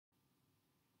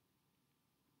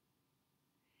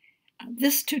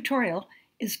This tutorial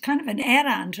is kind of an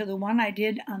add-on to the one I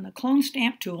did on the clone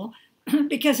stamp tool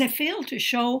because I failed to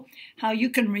show how you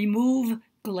can remove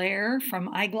glare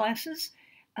from eyeglasses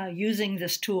using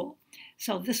this tool.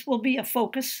 So this will be a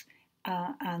focus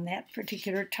on that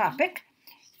particular topic.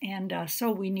 And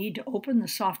so we need to open the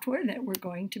software that we're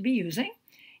going to be using.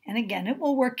 And again, it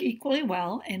will work equally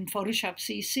well in Photoshop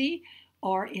CC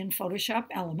or in Photoshop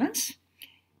Elements.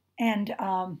 And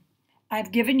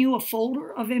I've given you a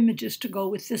folder of images to go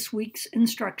with this week's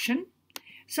instruction.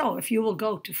 So if you will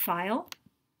go to File,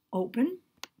 Open,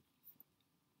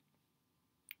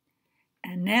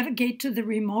 and navigate to the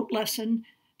remote lesson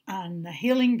on the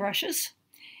healing brushes,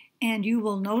 and you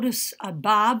will notice a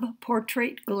Bob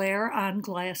Portrait Glare on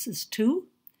Glasses 2.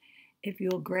 If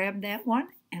you'll grab that one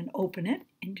and open it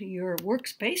into your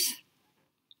workspace.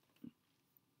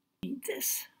 Need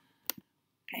this.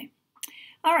 Okay.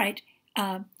 All right.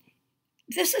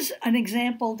 This is an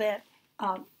example that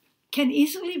can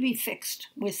easily be fixed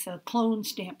with the clone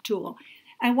stamp tool.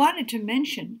 I wanted to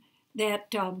mention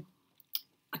that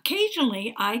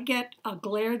occasionally I get a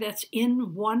glare that's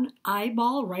in one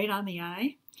eyeball, right on the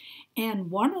eye.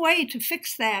 And one way to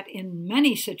fix that in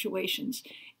many situations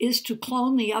is to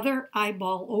clone the other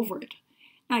eyeball over it.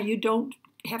 Now, you don't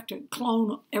have to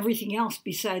clone everything else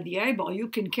beside the eyeball. You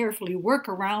can carefully work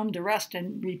around the rest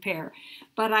and repair.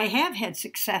 But I have had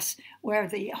success where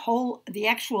the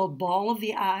actual ball of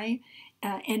the eye,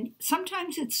 and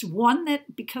sometimes it's one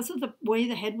that, because of the way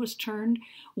the head was turned,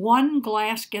 one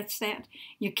glass gets that.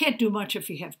 You can't do much if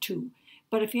you have two.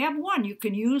 But if you have one, you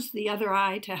can use the other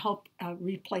eye to help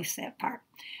replace that part.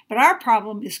 But our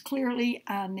problem is clearly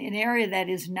on an area that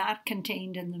is not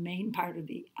contained in the main part of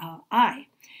the eye.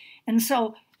 And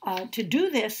so to do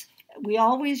this, we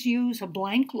always use a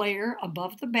blank layer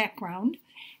above the background.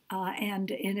 And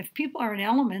if people are in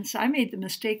Elements, I made the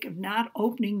mistake of not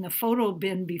opening the photo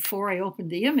bin before I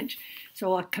opened the image.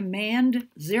 So a Command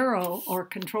 0 or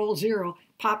Control 0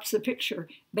 pops the picture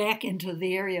back into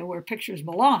the area where pictures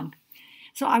belong.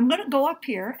 So I'm going to go up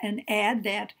here and add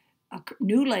that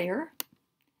new layer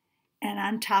and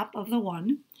on top of the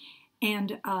one.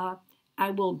 And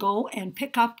I will go and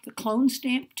pick up the clone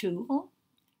stamp tool.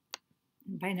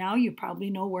 By now you probably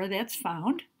know where that's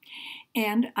found.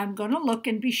 And I'm going to look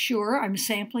and be sure I'm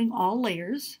sampling all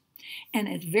layers. And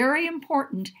it's very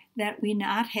important that we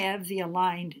not have the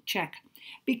aligned check,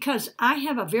 because I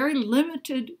have a very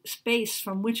limited space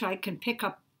from which I can pick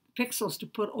up pixels to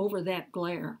put over that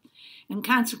glare. And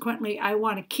consequently, I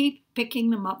want to keep picking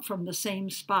them up from the same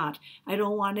spot. I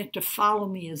don't want it to follow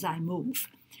me as I move.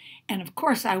 And of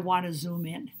course, I want to zoom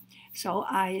in. So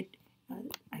I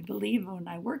believe when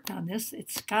I worked on this,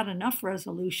 it's got enough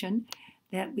resolution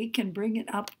that we can bring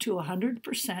it up to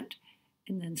 100%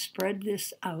 and then spread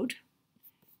this out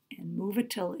and move it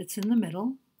till it's in the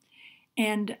middle.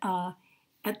 And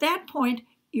at that point,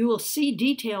 you will see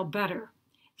detail better.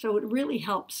 So it really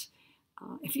helps.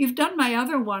 If you've done my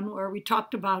other one where we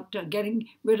talked about getting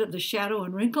rid of the shadow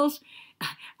and wrinkles,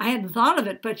 I hadn't thought of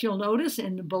it, but you'll notice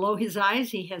below his eyes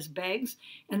he has bags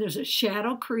and there's a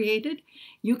shadow created.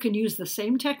 You can use the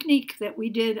same technique that we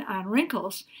did on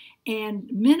wrinkles and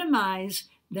minimize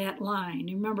that line.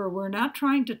 Remember, we're not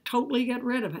trying to totally get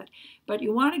rid of it, but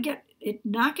you want to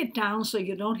knock it down so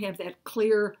you don't have that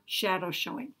clear shadow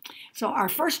showing. So our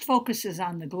first focus is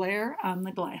on the glare on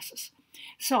the glasses.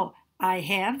 So I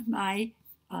have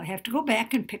to go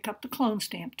back and pick up the clone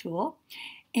stamp tool,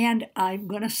 and I'm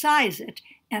going to size it.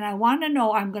 And I want to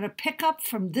know I'm going to pick up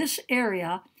from this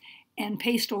area and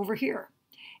paste over here.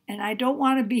 And I don't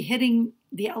want to be hitting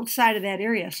the outside of that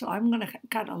area, so I'm going to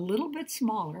cut a little bit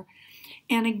smaller.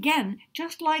 And again,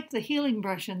 just like the healing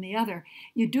brush and the other,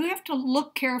 you do have to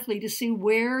look carefully to see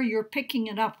where you're picking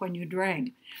it up when you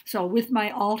drag. So with my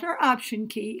Alt or Option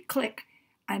key, click,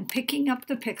 I'm picking up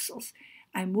the pixels.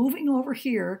 I'm moving over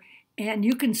here, and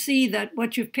you can see that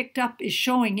what you've picked up is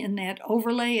showing in that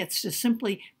overlay. It's just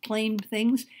simply plain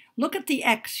things. Look at the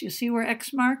X. You see where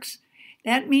X marks?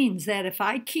 That means that if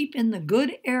I keep in the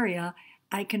good area,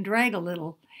 I can drag a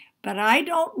little, but I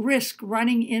don't risk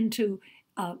running into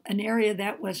an area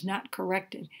that was not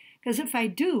corrected, because if I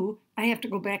do, I have to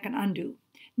go back and undo.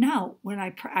 Now, when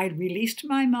I released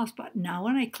my mouse button, now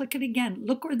when I click it again,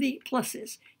 look where the plus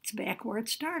is. It's back where it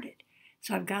started.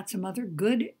 So I've got some other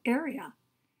good area.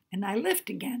 And I lift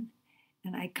again.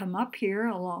 And I come up here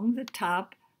along the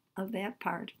top of that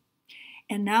part.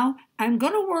 And now I'm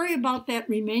going to worry about that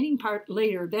remaining part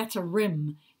later. That's a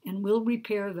rim. And we'll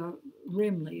repair the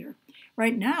rim later.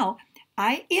 Right now,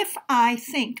 if I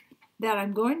think that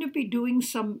I'm going to be doing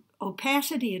some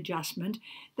opacity adjustment,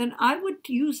 then I would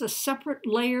use a separate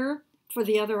layer for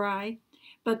the other eye.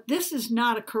 but this is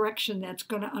not a correction that's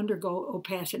going to undergo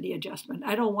opacity adjustment.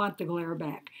 I don't want the glare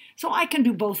back. So I can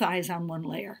do both eyes on one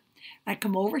layer. I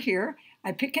come over here,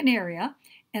 I pick an area,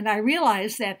 and I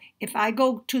realize that if I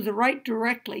go to the right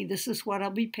directly, this is what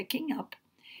I'll be picking up.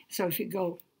 So if you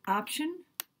go Option,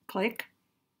 click,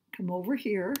 come over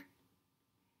here,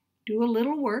 do a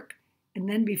little work, and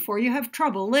then before you have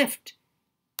trouble, lift,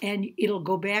 and it'll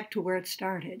go back to where it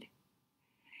started.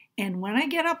 And when I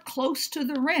get up close to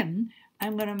the rim,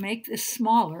 I'm going to make this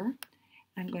smaller.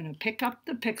 I'm going to pick up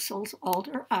the pixels, Alt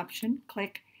or Option,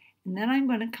 click, and then I'm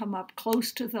going to come up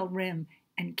close to the rim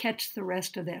and catch the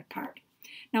rest of that part.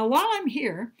 Now while I'm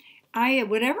here,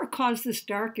 whatever caused this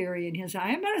dark area in his eye,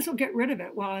 I might as well get rid of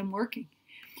it while I'm working.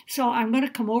 So I'm going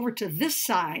to come over to this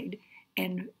side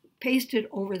and paste it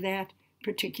over that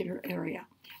particular area.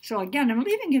 So again, I'm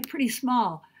leaving it pretty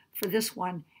small for this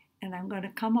one, and I'm going to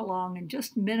come along and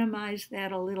just minimize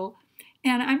that a little.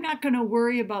 And I'm not going to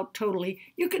worry about totally.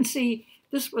 You can see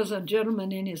this was a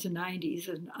gentleman in his 90s,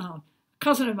 and a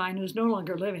cousin of mine who's no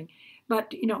longer living.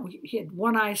 But, you know, he had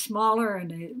one eye smaller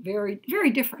and very, very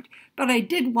different. But I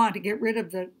did want to get rid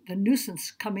of the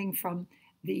nuisance coming from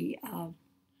the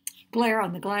glare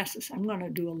on the glasses. I'm going to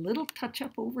do a little touch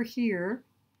up over here.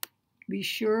 Be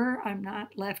sure I'm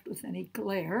not left with any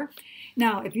glare.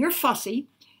 Now, if you're fussy,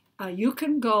 you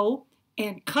can go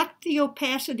and cut the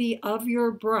opacity of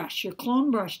your brush, your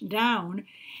clone brush, down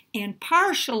and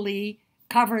partially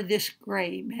cover this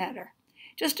gray matter.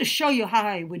 Just to show you how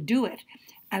I would do it,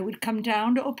 I would come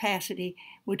down to opacity,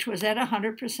 which was at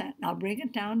 100%. I'll bring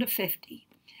it down to 50.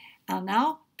 I'll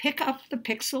now pick up the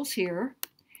pixels here,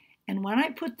 and when I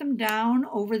put them down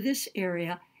over this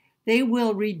area, they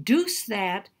will reduce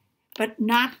that, but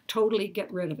not totally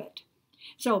get rid of it.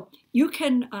 So you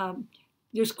can,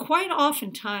 there's quite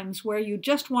often times where you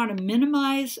just want to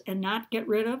minimize and not get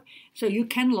rid of, so you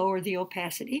can lower the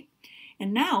opacity.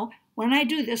 And now, when I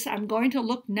do this, I'm going to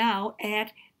look now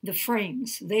at the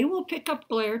frames. They will pick up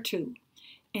glare too.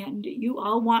 And you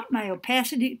all want my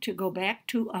opacity to go back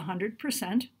to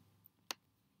 100%.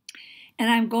 And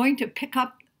I'm going to pick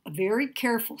up a very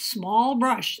careful small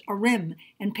brush, a rim,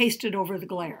 and paste it over the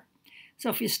glare. So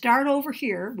if you start over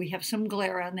here, we have some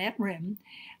glare on that rim.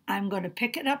 I'm going to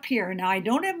pick it up here. Now I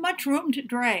don't have much room to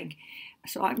drag,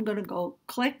 so I'm going to go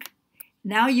click.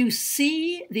 Now you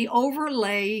see the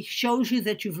overlay shows you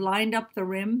that you've lined up the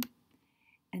rim.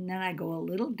 And then I go a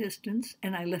little distance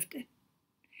and I lift it.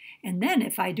 And then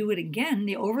if I do it again,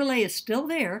 the overlay is still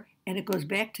there and it goes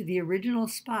back to the original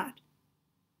spot.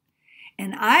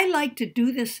 And I like to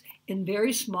do this in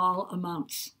very small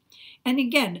amounts. And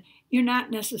again, you're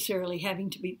not necessarily having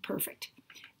to be perfect.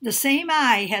 The same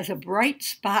eye has a bright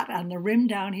spot on the rim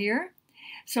down here.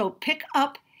 So pick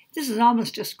up, this is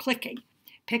almost just clicking.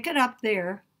 Pick it up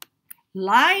there.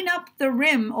 Line up the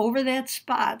rim over that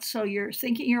spot so you're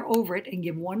thinking you're over it and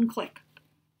give one click.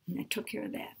 And I took care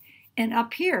of that. And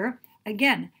up here,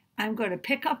 again, I'm going to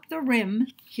pick up the rim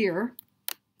here.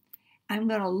 I'm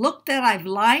going to look that I've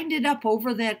lined it up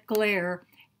over that glare,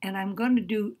 and I'm going to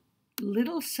do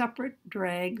little separate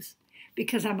drags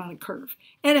because I'm on a curve.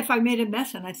 And if I made a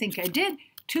mess, and I think I did,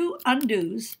 2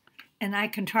 undos, and I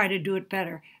can try to do it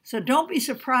better. So don't be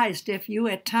surprised if you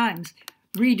at times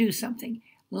redo something.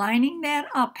 Lining that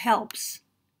up helps.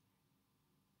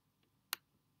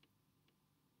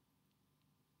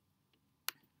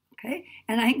 Okay,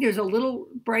 and I think there's a little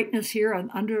brightness here on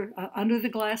under the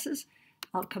glasses.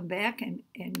 I'll come back and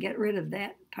get rid of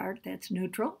that part. That's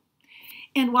neutral.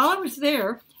 And while I was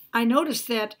there, I noticed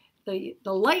that the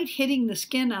light hitting the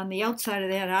skin on the outside of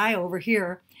that eye over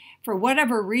here, for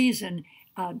whatever reason,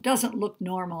 doesn't look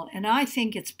normal. And I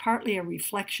think it's partly a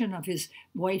reflection of his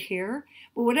white hair.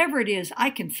 But whatever it is, I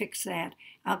can fix that.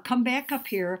 I'll come back up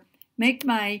here, make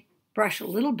my brush a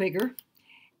little bigger,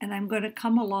 and I'm going to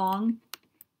come along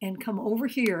and come over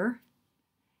here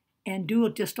and do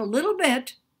just a little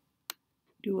bit.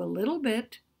 Do a little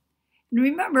bit. And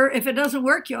remember, if it doesn't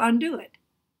work, you undo it.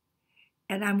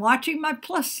 And I'm watching my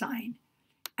plus sign.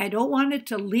 I don't want it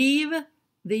to leave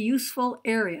the useful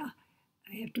area.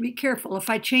 I have to be careful. If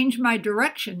I change my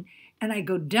direction and I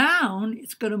go down,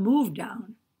 it's going to move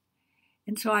down.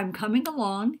 And so I'm coming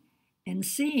along and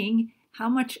seeing how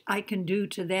much I can do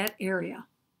to that area.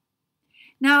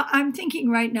 Now, I'm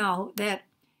thinking right now that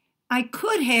I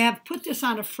could have put this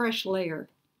on a fresh layer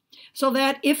so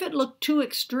that if it looked too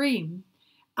extreme,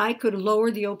 I could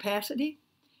lower the opacity.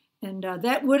 And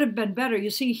that would have been better. You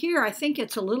see here, I think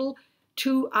it's a little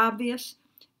too obvious.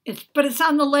 But it's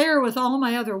on the layer with all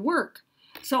my other work.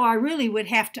 So I really would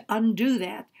have to undo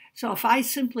that. So if I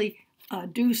simply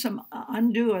do some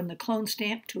undo on the clone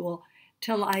stamp tool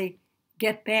till I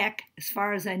get back as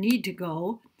far as I need to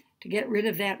go to get rid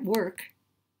of that work.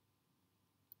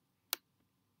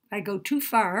 If I go too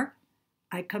far,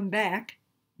 I come back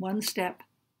one step.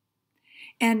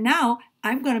 And now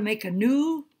I'm going to make a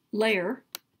new layer.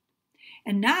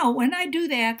 And now when I do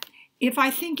that, if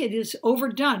I think it is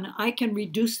overdone, I can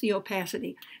reduce the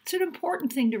opacity. It's an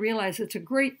important thing to realize. It's a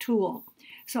great tool.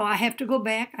 So I have to go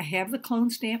back. I have the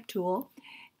clone stamp tool,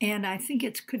 and I think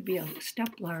it could be a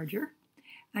step larger.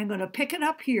 I'm going to pick it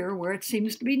up here where it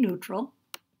seems to be neutral,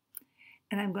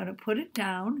 and I'm going to put it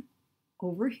down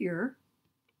over here,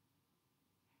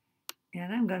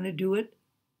 and I'm going to do it.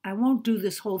 I won't do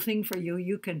this whole thing for you.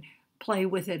 You can play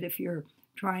with it if you're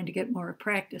trying to get more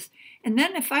practice. And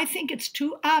then if I think it's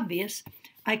too obvious,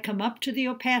 I come up to the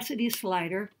opacity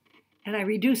slider and I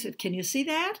reduce it. Can you see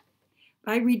that?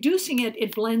 By reducing it,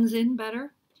 it blends in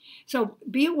better. So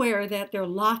be aware that there are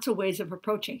lots of ways of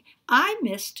approaching. I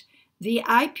missed the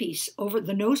eyepiece over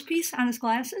the nose piece on his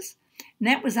glasses, and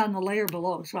that was on the layer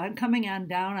below. So I'm coming on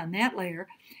down on that layer,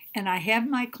 and I have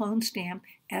my clone stamp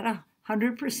at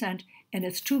 100%, and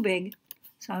it's too big.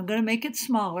 So I'm going to make it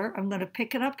smaller. I'm going to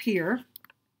pick it up here,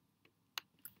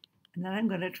 and then I'm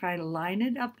going to try to line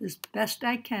it up as best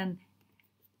I can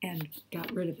and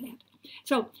got rid of that.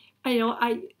 So,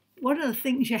 one of the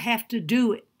things you have to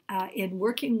do in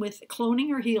working with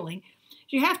cloning or healing,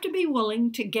 you have to be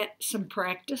willing to get some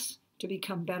practice to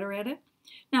become better at it.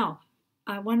 Now,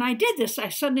 when I did this, I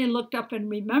suddenly looked up and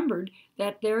remembered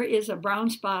that there is a brown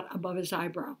spot above his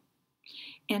eyebrow.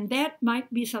 And that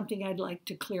might be something I'd like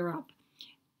to clear up.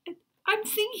 I'm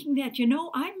thinking that,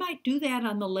 I might do that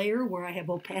on the layer where I have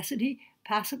opacity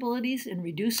possibilities in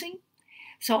reducing.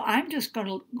 So I'm just going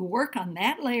to work on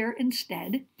that layer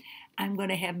instead. I'm going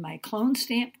to have my clone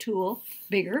stamp tool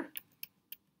bigger.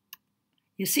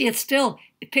 You see,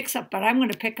 it picks up, but I'm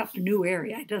going to pick up a new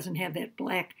area. It doesn't have that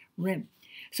black rim.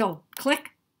 So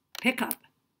click, pick up.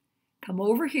 Come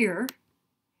over here.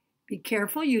 Be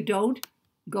careful you don't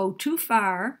go too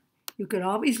far. You can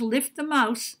always lift the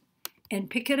mouse and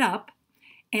pick it up.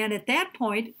 And at that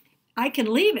point, I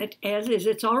can leave it as is.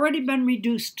 It's already been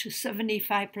reduced to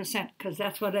 75% because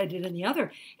that's what I did in the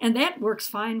other. And that works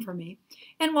fine for me.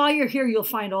 And while you're here, you'll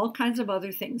find all kinds of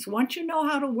other things. Once you know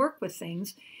how to work with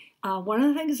things, one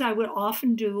of the things I would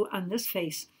often do on this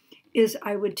face is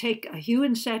I would take a hue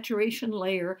and saturation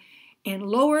layer and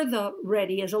lower the red.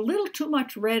 He has a little too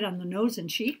much red on the nose and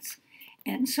cheeks.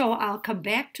 And so I'll come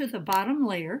back to the bottom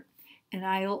layer and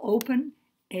I'll open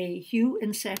a hue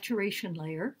and saturation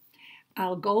layer.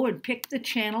 I'll go and pick the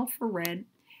channel for red.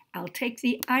 I'll take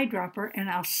the eyedropper and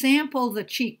I'll sample the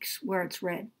cheeks where it's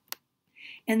red.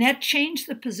 And that changed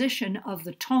the position of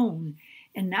the tone.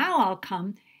 And now I'll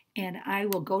come and I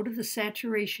will go to the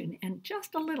saturation and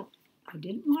just a little. I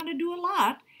didn't want to do a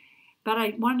lot, but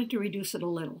I wanted to reduce it a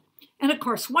little. And of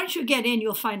course, once you get in,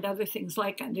 you'll find other things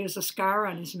like there's a scar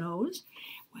on his nose.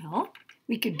 Well,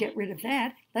 we could get rid of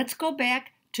that. Let's go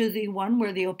back to the one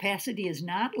where the opacity is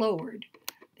not lowered.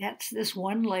 That's this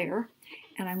one layer.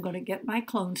 And I'm going to get my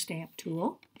clone stamp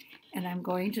tool. And I'm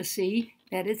going to see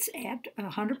that it's at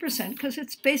 100% because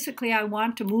it's basically I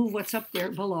want to move what's up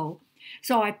there below.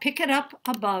 So I pick it up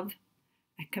above.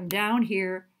 I come down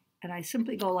here and I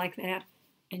simply go like that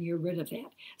and you're rid of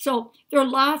that. So there are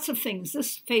lots of things.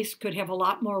 This face could have a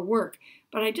lot more work,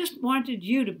 but I just wanted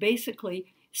you to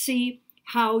basically see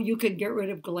how you can get rid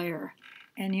of glare.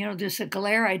 And there's a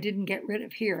glare I didn't get rid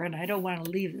of here, and I don't want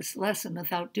to leave this lesson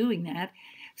without doing that.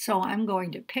 So I'm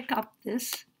going to pick up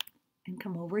this and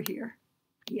come over here.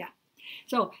 Yeah.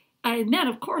 So, and then,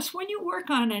 of course, when you work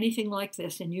on anything like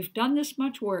this and you've done this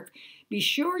much work, be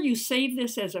sure you save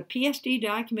this as a PSD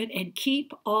document and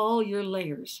keep all your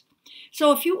layers.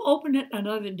 So if you open it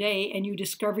another day and you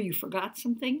discover you forgot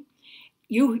something,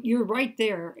 you're right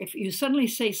there. If you suddenly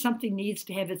say something needs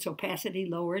to have its opacity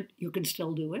lowered, you can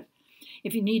still do it.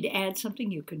 If you need to add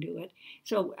something, you can do it.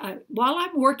 So while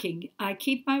I'm working, I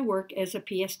keep my work as a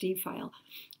PSD file.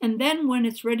 And then when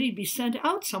it's ready to be sent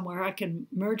out somewhere, I can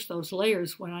merge those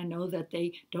layers when I know that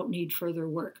they don't need further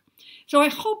work. So I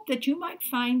hope that you might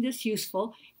find this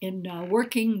useful in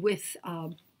working with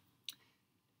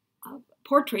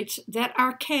portraits that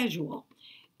are casual.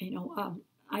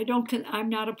 I'm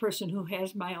not a person who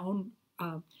has my own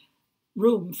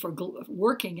room for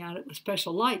working on it with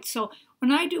special lights. So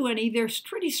when I do any, they're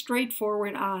pretty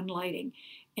straightforward on lighting.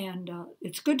 And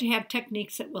it's good to have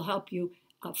techniques that will help you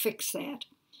fix that.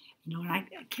 And I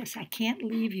guess I can't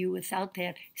leave you without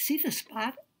that. See the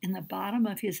spot in the bottom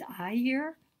of his eye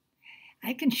here?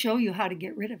 I can show you how to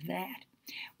get rid of that.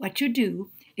 What you do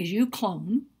is you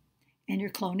clone and you're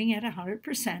cloning at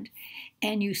 100%,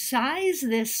 and you size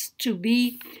this to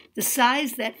be the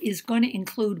size that is going to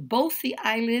include both the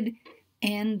eyelid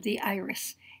and the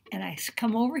iris. And I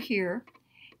come over here,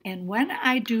 and when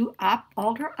I do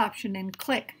Alter Option and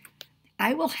click,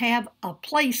 I will have a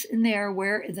place in there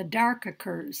where the dark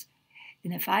occurs.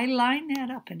 And if I line that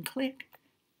up and click,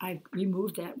 I've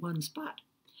removed that one spot.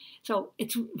 So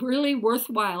it's really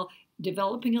worthwhile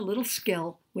developing a little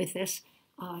skill with this.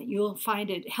 You'll find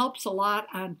it helps a lot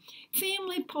on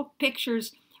family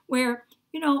pictures where,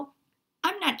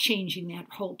 I'm not changing that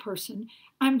whole person.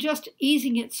 I'm just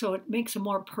easing it so it makes a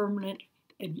more permanent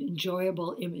and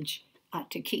enjoyable image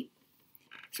to keep.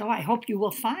 So I hope you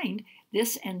will find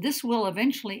this, and this will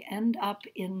eventually end up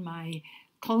in my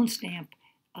clone stamp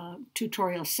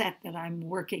tutorial set that I'm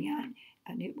working on,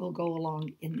 and it will go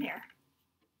along in there.